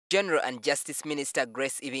General and Justice Minister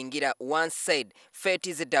Grace Ibingira once said, "Fate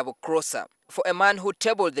is a double-crosser." For a man who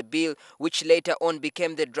tabled the bill, which later on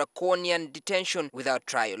became the draconian detention without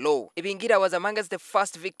trial law. Ibingira was amongst the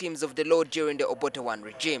first victims of the law during the Obote I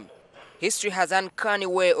regime. History has an uncanny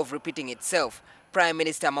way of repeating itself. Prime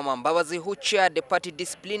Minister Amama Mbabazi, who chaired the party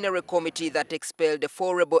disciplinary committee that expelled the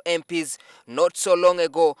 4 rebel MPs not so long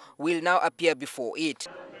ago, will now appear before it.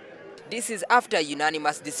 This is after a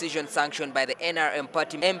unanimous decision sanctioned by the NRM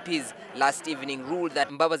party MPs last evening ruled that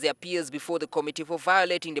Mbabazi appears before the committee for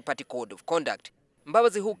violating the party code of conduct.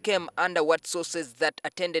 Mbabazi, who came under what sources that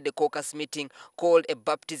attended the caucus meeting called a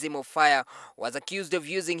baptism of fire, was accused of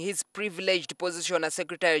using his privileged position as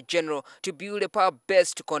Secretary General to build a power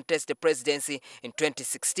base to contest the presidency in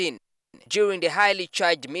 2016. During the highly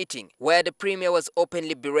charged meeting, where the Premier was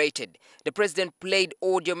openly berated, the President played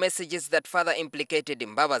audio messages that further implicated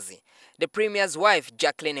Mbabazi. The Premier's wife,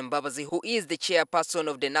 Jacqueline Mbabazi, who is the chairperson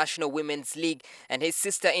of the National Women's League, and his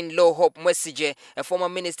sister-in-law, Hope Mwesigye, a former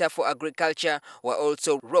Minister for Agriculture, were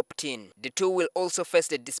also roped in. The two will also face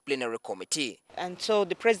the disciplinary committee. And so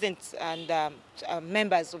the President and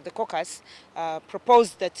members of the caucus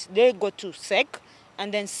proposed that they go to SEC,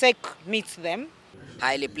 and then SEC meets them.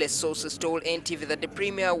 Highly placed sources told NTV that the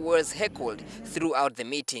Premier was heckled throughout the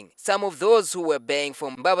meeting. Some of those who were baying for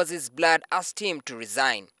Mbabazi's blood asked him to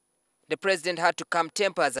resign. The President had to calm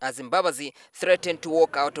tempers as Mbabazi threatened to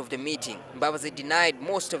walk out of the meeting. Mbabazi denied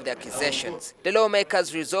most of the accusations. The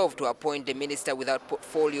lawmakers resolved to appoint the minister without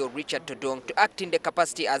portfolio, Richard Todong, to act in the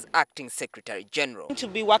capacity as acting Secretary General. To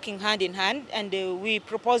be working hand in hand, and we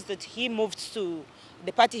proposed that he moves to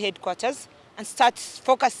the party headquarters and starts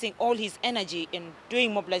focusing all his energy in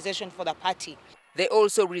doing mobilization for the party. They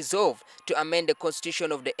also resolved to amend the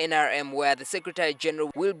constitution of the NRM, where the Secretary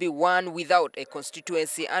General will be one without a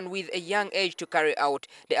constituency and with a young age to carry out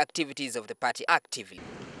the activities of the party actively.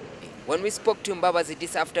 When we spoke to Mbabazi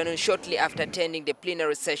this afternoon, shortly after attending the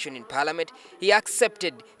plenary session in Parliament, he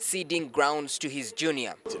accepted ceding grounds to his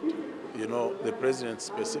junior. You know, the President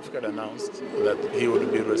specifically announced that he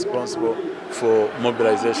would be responsible for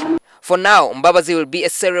mobilization. For now, Mbabazi will be a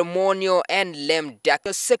ceremonial and lame duck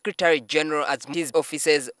Secretary General at his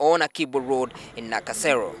offices on Akibo Road in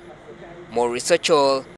Nakasero. More research all.